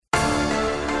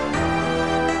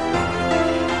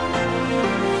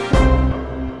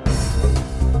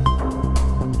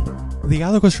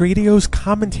Dialogos Radio's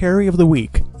Commentary of the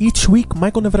Week. Each week,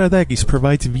 Michael Nevradakis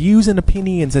provides views and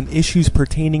opinions on issues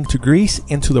pertaining to Greece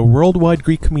and to the worldwide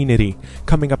Greek community.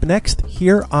 Coming up next,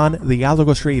 here on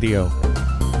Dialogos Radio.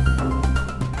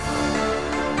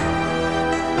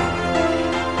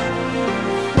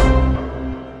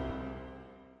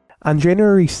 On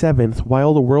January 7th,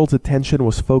 while the world's attention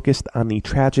was focused on the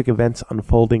tragic events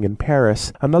unfolding in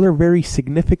Paris, another very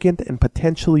significant and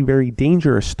potentially very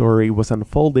dangerous story was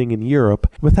unfolding in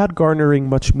Europe without garnering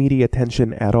much media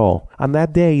attention at all. On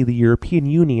that day, the European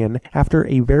Union, after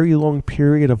a very long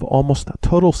period of almost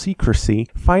total secrecy,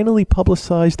 finally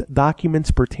publicized documents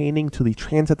pertaining to the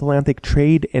Transatlantic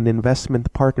Trade and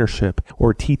Investment Partnership,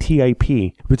 or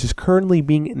TTIP, which is currently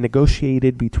being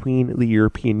negotiated between the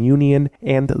European Union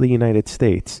and the United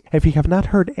States. If you have not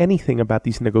heard anything about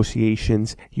these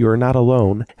negotiations, you are not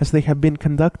alone, as they have been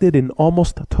conducted in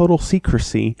almost total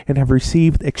secrecy and have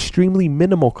received extremely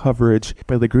minimal coverage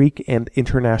by the Greek and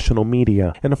international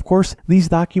media. And of course, these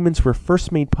documents were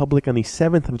first made public on the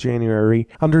 7th of January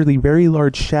under the very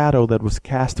large shadow that was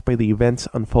cast by the events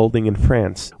unfolding in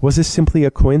France. Was this simply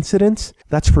a coincidence?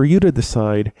 That's for you to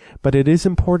decide, but it is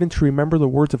important to remember the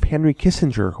words of Henry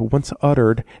Kissinger, who once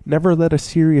uttered, "Never let a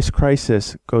serious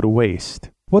crisis go to waste."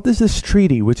 What does this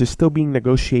treaty, which is still being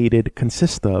negotiated,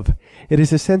 consist of? It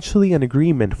is essentially an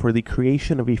agreement for the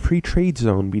creation of a free trade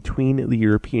zone between the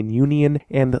European Union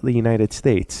and the United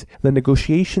States. The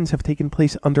negotiations have taken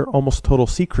place under almost total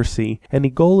secrecy, and the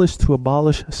goal is to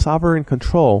abolish sovereign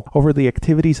control over the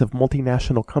activities of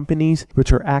multinational companies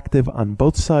which are active on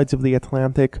both sides of the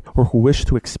Atlantic or who wish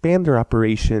to expand their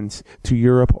operations to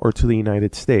Europe or to the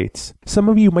United States. Some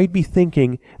of you might be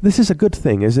thinking, this is a good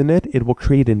thing, isn't it? It will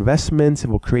create investments, it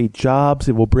will create jobs,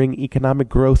 it will bring economic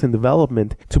growth and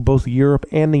development to both Europe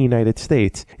and the United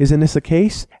States. Isn't this the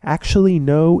case? Actually,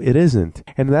 no, it isn't.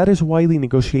 And that is why the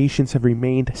negotiations have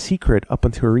remained secret up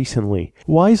until recently.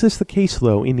 Why is this the case,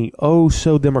 though, in the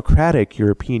oh-so-democratic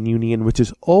European Union, which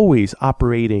is always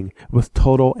operating with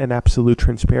total and absolute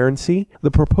transparency?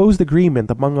 The proposed agreement,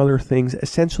 among other things,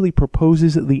 essentially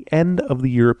proposes the end of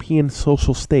the European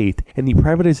social state and the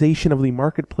privatization of the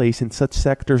marketplace in such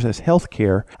sectors as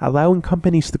healthcare, allowing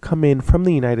companies to come in from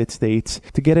the United States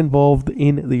to get involved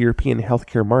in the European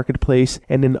healthcare marketplace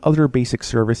and in other basic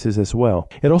services as well.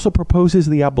 It also proposes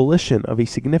the abolition of a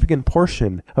significant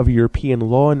portion of European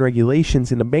law and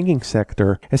regulations in the banking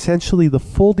sector, essentially the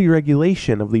full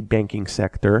deregulation of the banking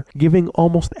sector, giving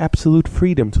almost absolute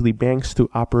freedom to the banks to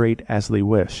operate as they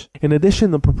wish. In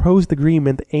addition, the proposed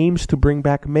agreement aims to bring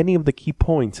back many of the key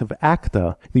points of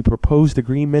ACTA, the proposed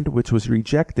agreement which was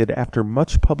rejected after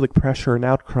much public pressure and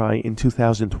outcry in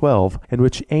 2012, and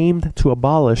which aimed to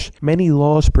abolish many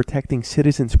laws protecting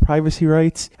citizens' privacy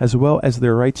rights, as well as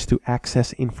their rights to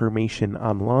access information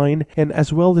online, and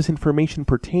as well as information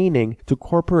pertaining to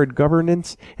corporate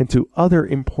governance and to other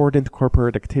important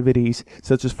corporate activities,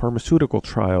 such as pharmaceutical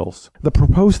trials. The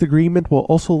proposed agreement will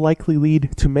also likely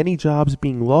lead to many jobs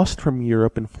being lost from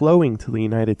Europe and flowing to the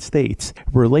United States,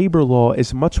 where labor law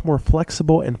is much more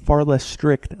flexible and far less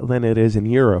strict than it is in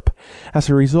Europe. As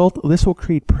a result, this will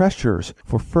create pressures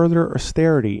for further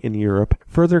austerity in Europe,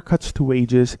 further cuts to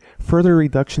wages, further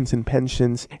reductions in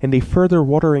pensions, and a further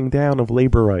watering down of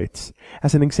labor rights.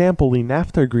 As an example, the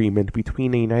NAFTA agreement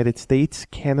between the United States,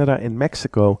 Canada, and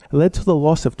Mexico led to the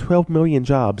loss of 12 million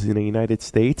jobs in the United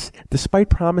States, despite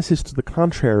promises to the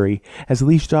contrary, as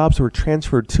these jobs were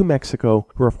transferred to Mexico,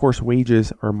 where of course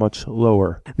wages are much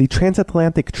lower. The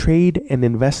Transatlantic Trade and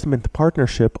Investment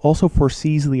Partnership also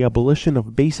foresees the abolition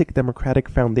of basic democratic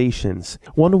foundations.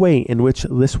 One way in which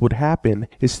this would happen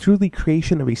is through the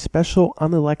creation of a special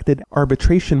unelected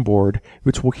arbitration board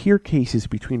which will hear cases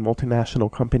between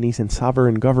multinational companies and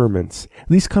sovereign governments.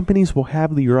 These companies will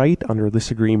have the right under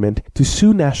this agreement to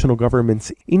sue national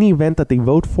governments in the event that they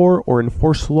vote for or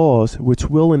enforce laws which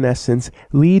will in essence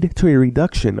lead to a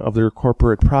reduction of their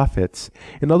corporate profits.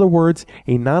 In other words,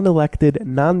 a non-elected,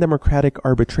 non-democratic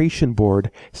arbitration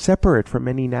board separate from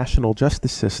any national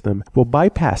justice system will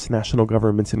bypass national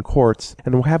governments and courts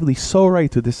and will have the sole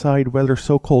right to decide whether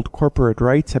so-called corporate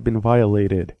rights have been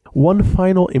violated. One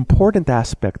final important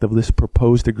aspect of this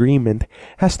proposed agreement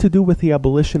has to do with the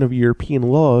abolition of European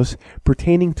laws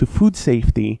pertaining to food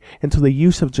safety and to the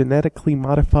use of genetically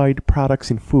modified products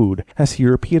in food, as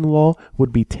European law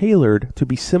would be tailored to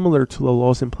be similar to the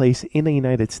laws in place in the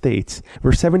United States,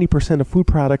 where 70% of food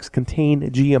products contain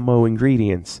GMO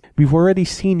ingredients. We've already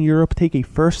seen Europe take a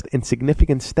first and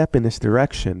significant step in this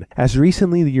direction, as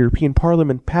recently the European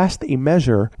Parliament passed a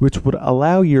measure which would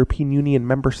allow European Union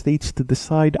member states to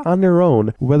decide on their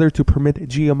own whether to permit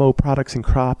GMO products and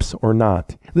crops or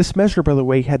not. This measure, by the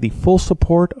way, had the full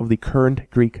support of the current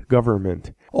Greek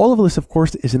government. All of this, of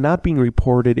course, is not being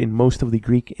reported in most of the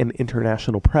Greek and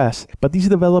international press, but these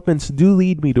developments do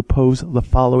lead me to pose the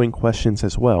following questions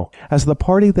as well. As the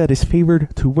party that is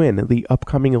favored to win the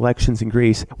upcoming elections in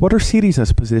Greece, what are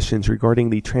Syriza's positions regarding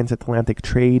the transatlantic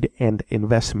trade and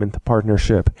investment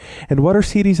partnership? And what are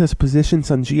Syriza's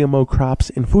positions on GMO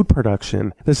crops and food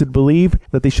production? Does it believe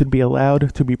that they should be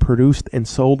allowed to be produced and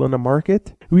sold on the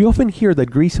market? We often hear that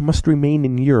Greece must remain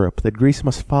in Europe, that Greece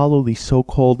must follow the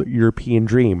so-called European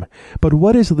dream. But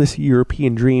what is this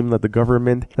European dream that the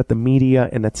government, that the media,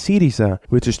 and that Syriza,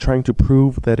 which is trying to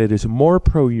prove that it is more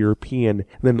pro-European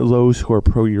than those who are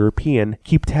pro-European,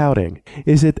 keep touting?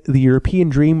 Is it the European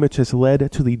dream which has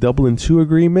led to the Dublin II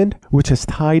agreement, which has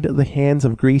tied the hands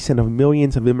of Greece and of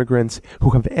millions of immigrants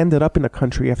who have ended up in the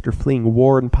country after fleeing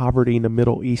war and poverty in the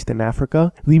Middle East and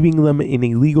Africa, leaving them in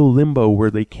a legal limbo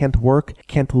where they can't work,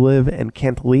 can't live, and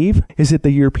can't leave? Is it the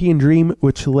European dream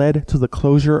which led to the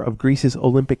closure of Greece's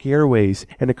Olympic Airways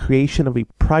and the creation of a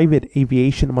private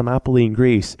aviation monopoly in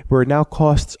Greece, where it now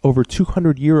costs over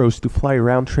 200 euros to fly a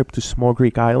round trip to small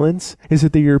Greek islands? Is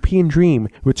it the European dream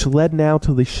which led now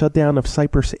to the shutdown of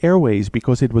Cyprus Airways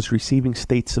because it was receiving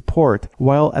state support,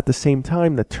 while at the same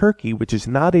time that Turkey, which is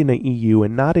not in the EU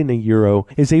and not in the Euro,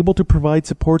 is able to provide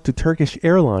support to Turkish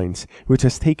Airlines, which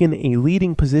has taken a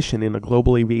leading position in the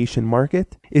global aviation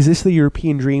market? Is this the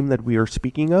European dream that we are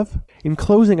speaking of? In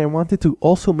closing, I wanted to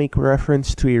also make reference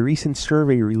to a recent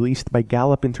survey released by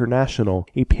Gallup International,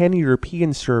 a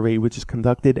pan-European survey which is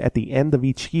conducted at the end of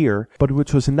each year, but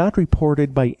which was not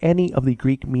reported by any of the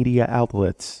Greek media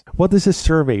outlets. What does this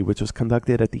survey, which was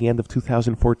conducted at the end of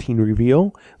 2014,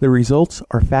 reveal? The results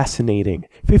are fascinating.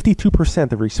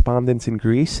 52% of respondents in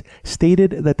Greece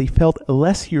stated that they felt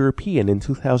less European in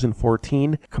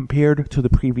 2014 compared to the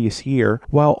previous year,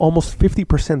 while almost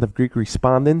 50% of Greek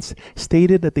respondents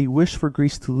stated that they wish for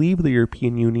Greece to leave the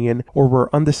European Union or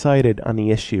were undecided on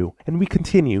the issue. And we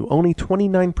continue. Only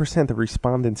 29% of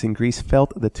respondents in Greece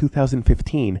felt that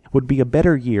 2015 would be a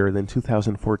better year than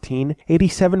 2014.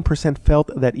 87%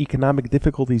 felt that economic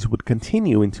difficulties would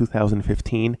continue in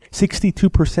 2015.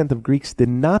 62% of Greeks did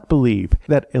not believe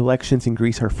that elections in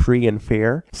Greece are free and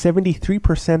fair.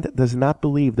 73% does not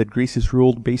believe that Greece is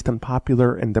ruled based on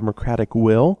popular and democratic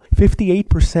will.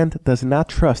 58% does not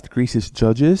trust Greece's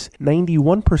judges.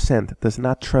 91% does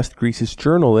not trust Greece's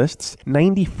journalists.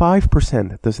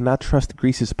 95% does not trust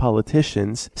Greece's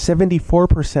politicians.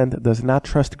 74% does not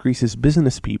trust Greece's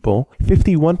business people.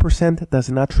 51% does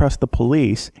not trust the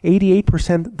police.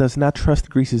 88% does not trust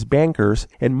Greece's bankers.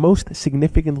 And most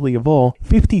significantly of all,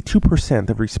 52%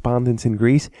 of respondents in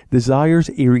Greece desires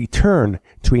a return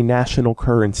to a national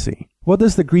currency. What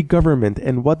does the Greek government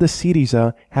and what does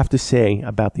Syriza have to say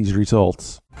about these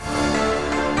results?